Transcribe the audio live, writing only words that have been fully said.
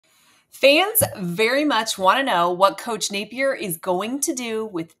Fans very much want to know what Coach Napier is going to do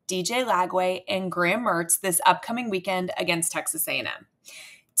with DJ Lagway and Graham Mertz this upcoming weekend against Texas A&M.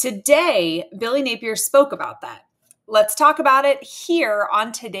 Today, Billy Napier spoke about that. Let's talk about it here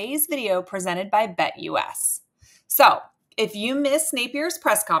on today's video presented by BetUS. So, if you missed Napier's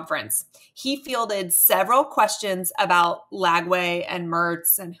press conference, he fielded several questions about Lagway and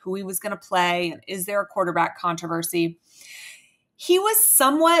Mertz and who he was going to play and is there a quarterback controversy. He was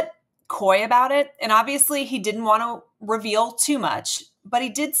somewhat coy about it, and obviously he didn't want to reveal too much, but he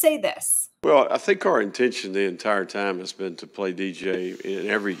did say this. Well, I think our intention the entire time has been to play DJ in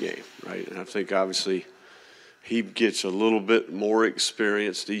every game, right? And I think obviously he gets a little bit more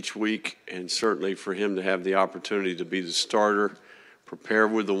experienced each week, and certainly for him to have the opportunity to be the starter, prepare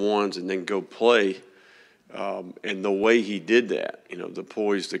with the ones, and then go play, and the way he did that, the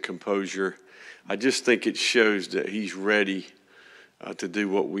poise, the composure, I just think it shows that he's ready to do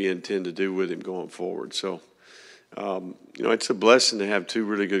what we intend to do with him going forward. So, it's a blessing to have two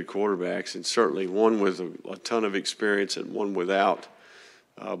really good quarterbacks, and certainly one with a ton of experience and one without.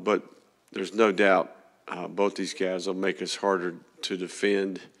 But there's no doubt both these guys will make us harder to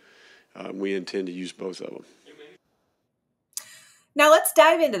defend. We intend to use both of them. Now let's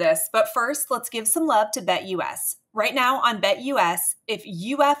dive into this, but first let's give some love to BetUS. Right now on BetUS, if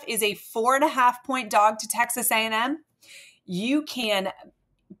UF is a 4.5-point dog to Texas A&M, you can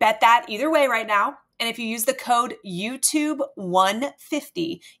bet that either way right now. And if you use the code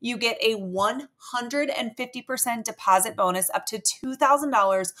YouTube150, you get a 150% deposit bonus up to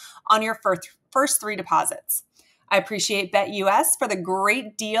 $2,000 on your first three deposits. I appreciate BetUS for the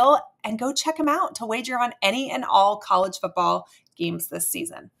great deal, and go check them out to wager on any and all college football games this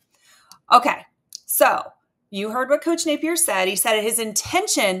season. Okay, so you heard what Coach Napier said. He said his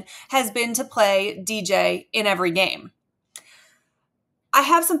intention has been to play DJ in every game. I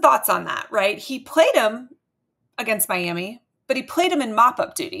have some thoughts on that, right? He played him against Miami, but he played him in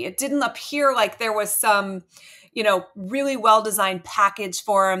mop-up duty. It didn't appear like there was some, really well-designed package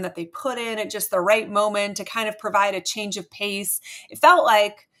for him that they put in at just the right moment to kind of provide a change of pace. It felt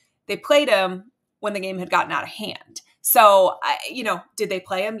like they played him when the game had gotten out of hand. So, did they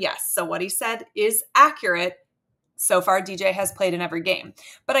play him? Yes. So what he said is accurate. So far, DJ has played in every game.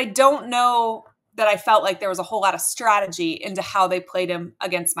 But I don't know that I felt like there was a whole lot of strategy into how they played him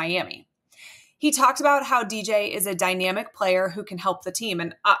against Miami. He talked about how DJ is a dynamic player who can help the team.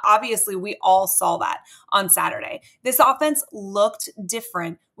 And obviously we all saw that on Saturday. This offense looked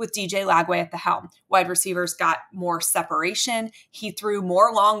different with DJ Lagway at the helm. Wide receivers got more separation. He threw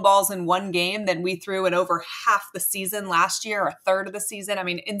more long balls in one game than we threw in over half the season last year, a third of the season. I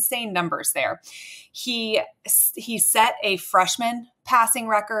mean, insane numbers there. He set a freshman passing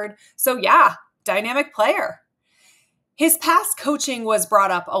record. So yeah, dynamic player. His past coaching was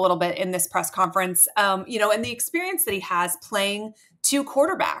brought up a little bit in this press conference, and the experience that he has playing two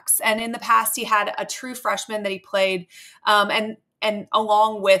quarterbacks. And in the past, he had a true freshman that he played, and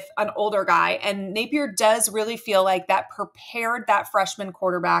along with an older guy. And Napier does really feel like that prepared that freshman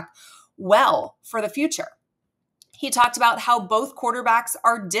quarterback well for the future. He talked about how both quarterbacks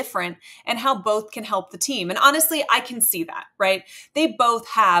are different and how both can help the team. And honestly, I can see that, right? They both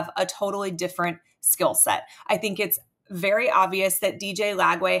have a totally different skill set. I think it's very obvious that DJ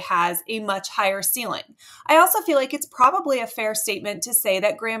Lagway has a much higher ceiling. I also feel like it's probably a fair statement to say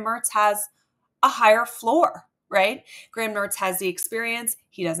that Graham Mertz has a higher floor, right? Graham Mertz has the experience.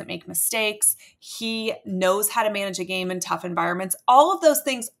 He doesn't make mistakes. He knows how to manage a game in tough environments. All of those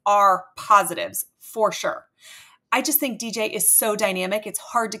things are positives for sure. I just think DJ is so dynamic, it's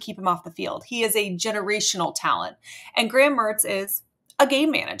hard to keep him off the field. He is a generational talent, and Graham Mertz is a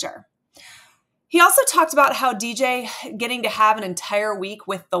game manager. He also talked about how DJ getting to have an entire week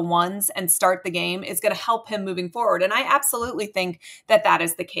with the ones and start the game is going to help him moving forward. And I absolutely think that that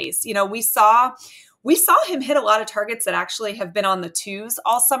is the case. We saw him hit a lot of targets that actually have been on the twos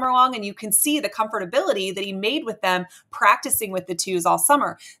all summer long, and you can see the comfortability that he made with them practicing with the twos all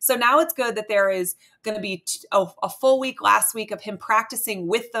summer. So now it's good that there is going to be a full week last week of him practicing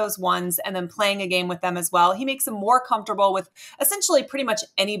with those ones and then playing a game with them as well. He makes him more comfortable with essentially pretty much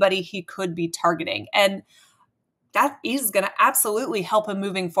anybody he could be targeting. And that is going to absolutely help him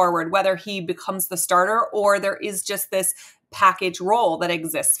moving forward, whether he becomes the starter or there is just this package role that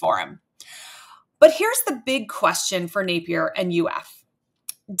exists for him. But here's the big question for Napier and UF.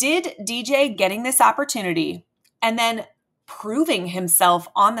 Did DJ getting this opportunity and then proving himself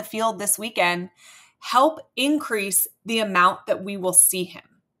on the field this weekend help increase the amount that we will see him?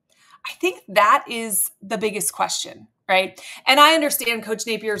 I think that is the biggest question, right? And I understand Coach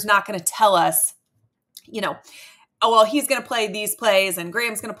Napier is not going to tell us, oh, well, he's going to play these plays and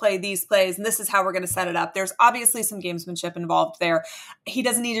Graham's going to play these plays and this is how we're going to set it up. There's obviously some gamesmanship involved there. He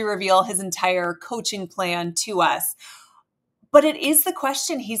doesn't need to reveal his entire coaching plan to us. But it is the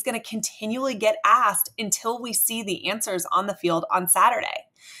question he's going to continually get asked until we see the answers on the field on Saturday.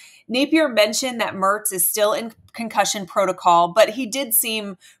 Napier mentioned that Mertz is still in concussion protocol, but he did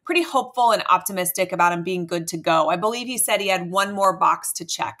seem pretty hopeful and optimistic about him being good to go. I believe he said he had one more box to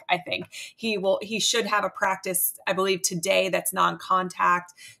check, I think. He should have a practice, I believe, today that's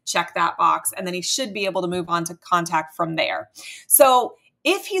non-contact. Check that box, and then he should be able to move on to contact from there. So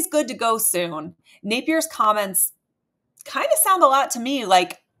if he's good to go soon, Napier's comments kind of sound a lot to me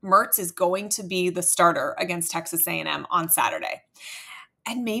like Mertz is going to be the starter against Texas A&M on Saturday.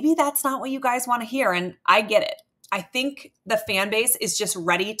 And maybe that's not what you guys want to hear, and I get it. I think the fan base is just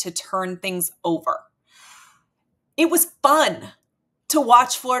ready to turn things over. It was fun to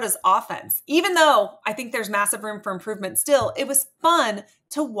watch Florida's offense. Even though I think there's massive room for improvement still, it was fun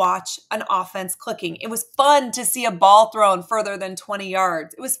to watch an offense clicking. It was fun to see a ball thrown further than 20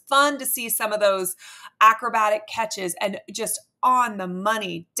 yards. It was fun to see some of those acrobatic catches and just on the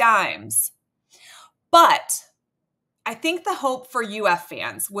money dimes. But I think the hope for UF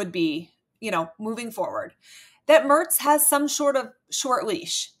fans would be, moving forward, that Mertz has some sort of short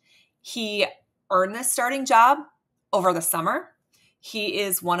leash. He earned this starting job over the summer. He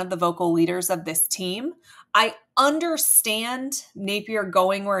is one of the vocal leaders of this team. I understand Napier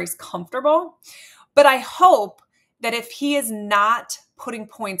going where he's comfortable, but I hope that if he is not putting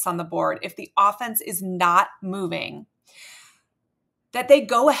points on the board, if the offense is not moving, that they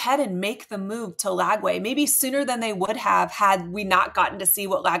go ahead and make the move to Lagway, maybe sooner than they would have had we not gotten to see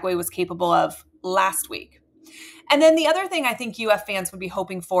what Lagway was capable of last week. And then the other thing I think UF fans would be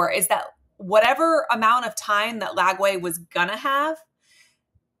hoping for is that whatever amount of time that Lagway was going to have,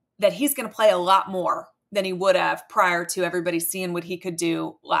 that he's going to play a lot more than he would have prior to everybody seeing what he could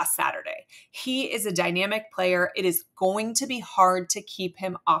do last Saturday. He is a dynamic player. It is going to be hard to keep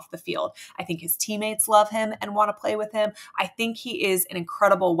him off the field. I think his teammates love him and want to play with him. I think he is an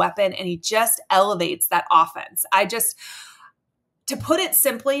incredible weapon, and he just elevates that offense. To put it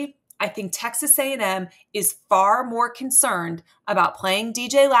simply, I think Texas A&M is far more concerned about playing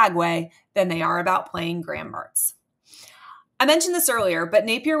DJ Lagway than they are about playing Graham Mertz. I mentioned this earlier, but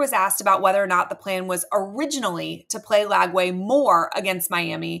Napier was asked about whether or not the plan was originally to play Lagway more against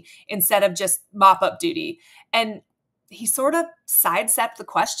Miami instead of just mop-up duty. And he sort of sidestepped the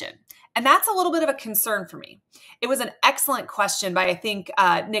question. And that's a little bit of a concern for me. It was an excellent question by, I think,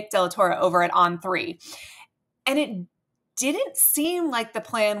 Nick Delatorre over at On3. And it didn't seem like the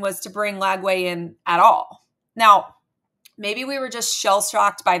plan was to bring Lagway in at all. Now, maybe we were just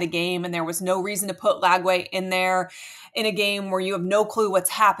shell-shocked by the game and there was no reason to put Lagway in there in a game where you have no clue what's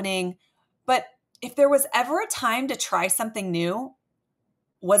happening. But if there was ever a time to try something new,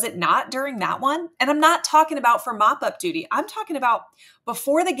 was it not during that one? And I'm not talking about for mop-up duty. I'm talking about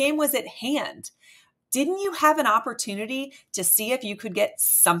before the game was at hand. Didn't you have an opportunity to see if you could get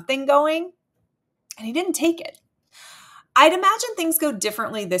something going? And he didn't take it. I'd imagine things go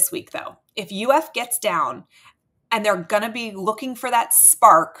differently this week, though. If UF gets down and they're going to be looking for that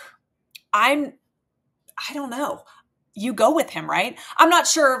spark, I don't know. You go with him, right? I'm not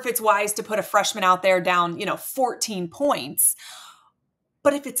sure if it's wise to put a freshman out there down, 14 points.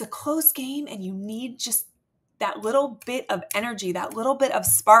 But if it's a close game and you need just that little bit of energy, that little bit of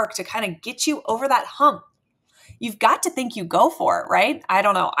spark to kind of get you over that hump, you've got to think you go for it, right? I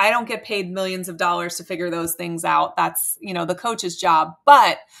don't know. I don't get paid millions of dollars to figure those things out. That's, the coach's job.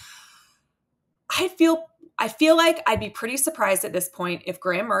 But I feel like I'd be pretty surprised at this point if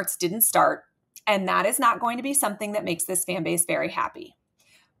Graham Mertz didn't start. And that is not going to be something that makes this fan base very happy.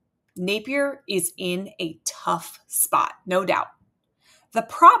 Napier is in a tough spot, no doubt. The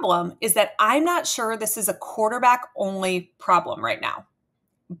problem is that I'm not sure this is a quarterback-only problem right now.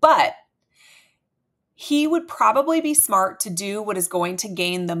 But he would probably be smart to do what is going to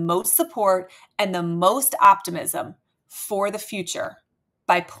gain the most support and the most optimism for the future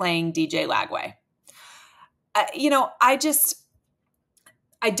by playing DJ Lagway.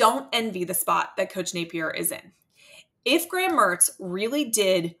 I don't envy the spot that Coach Napier is in. If Graham Mertz really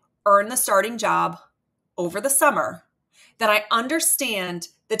did earn the starting job over the summer, then I understand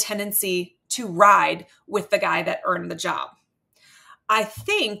the tendency to ride with the guy that earned the job. I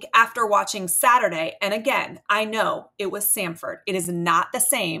think after watching Saturday, and again, I know it was Samford. It is not the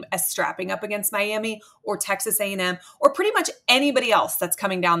same as strapping up against Miami or Texas A&M or pretty much anybody else that's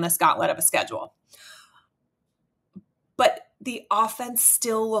coming down this gauntlet of a schedule. But the offense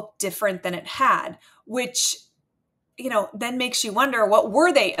still looked different than it had, which, then makes you wonder, what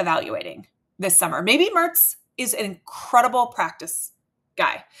were they evaluating this summer? Maybe Mertz is an incredible practice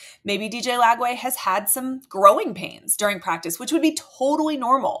guy. Maybe DJ Lagway has had some growing pains during practice, which would be totally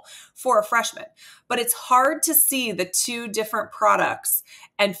normal for a freshman. But it's hard to see the two different products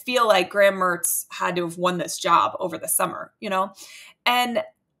and feel like Graham Mertz had to have won this job over the summer, And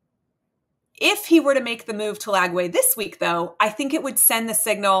if he were to make the move to Lagway this week, though, I think it would send the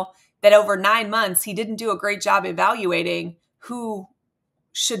signal that over 9 months, he didn't do a great job evaluating who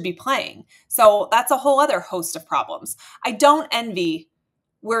should be playing. So that's a whole other host of problems. I don't envy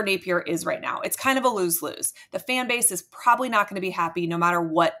where Napier is right now. It's kind of a lose-lose. The fan base is probably not going to be happy no matter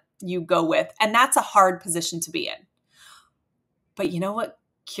what you go with. And that's a hard position to be in. But you know what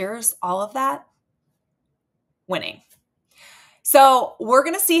cures all of that? Winning. So we're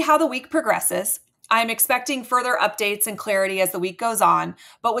going to see how the week progresses. I'm expecting further updates and clarity as the week goes on,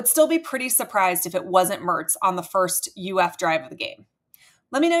 but would still be pretty surprised if it wasn't Mertz on the first UF drive of the game.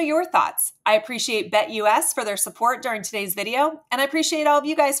 Let me know your thoughts. I appreciate BetUS for their support during today's video, and I appreciate all of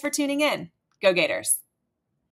you guys for tuning in. Go Gators.